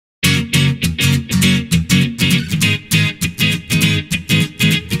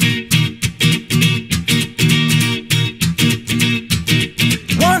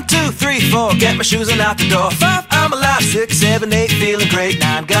shoes and out the door. 5, I'm alive. 6, 7, 8, feeling great.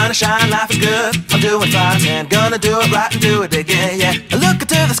 9, gonna shine, life is good. I'm doing fine. 10, gonna do it right and do it again, yeah. I look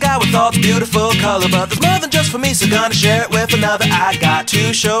into the sky with all the beautiful color, but there's more than just for me, so gonna share it with another. I got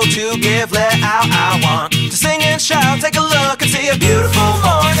to show, to give, let out. I want to sing and shout. Take a look and see a beautiful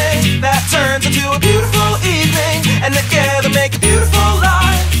morning that turns into a beautiful evening, and together make a beautiful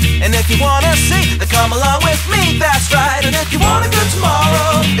life. And if you wanna see, then come along with me, that's right. And if you want a good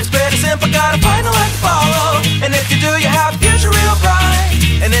tomorrow, it's pretty simple, gotta find a light to follow. And if you do, you have a future real bright.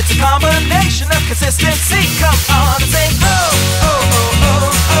 And it's a combination of consistency. Come on and sing, oh, oh, oh,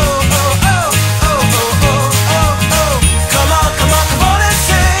 oh, oh, oh, oh, oh, oh, oh, oh, oh. Come on, come on, come on and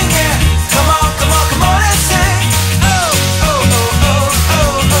sing, yeah. Come on, come on, come on and sing. Oh, oh, oh,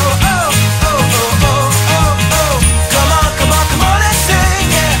 oh, oh, oh, oh, oh, oh, oh, oh. Come on, come on, come on and sing,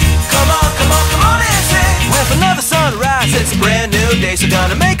 yeah. Come on, come on, come on and sing. With another sunrise, it's a brand new day, so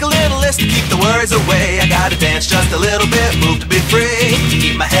gonna make a little list to keep the worries away. I gotta dance just a little bit, move to be free.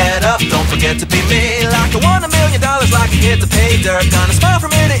 Keep my head up, don't forget to be me. Like I won $1 million, like a hit to pay dirt. Gonna smile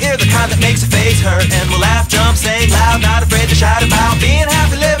from ear to ear, the kind that makes your face hurt. And we'll laugh, jump, sing loud, not afraid to shout about being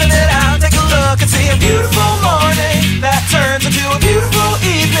happy, living it out. Take a look and see a beautiful morning that turns into a beautiful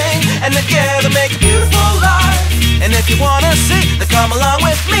evening, and together make a beautiful life. And if you wanna see, then come along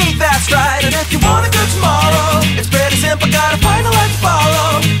with me, that's right. And if you want a good tomorrow, it's pretty simple, gotta find a light to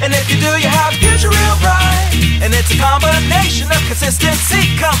follow. And if you do, you have a future real bright. And it's a combination of consistency.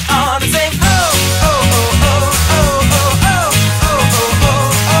 Come on and sing, oh.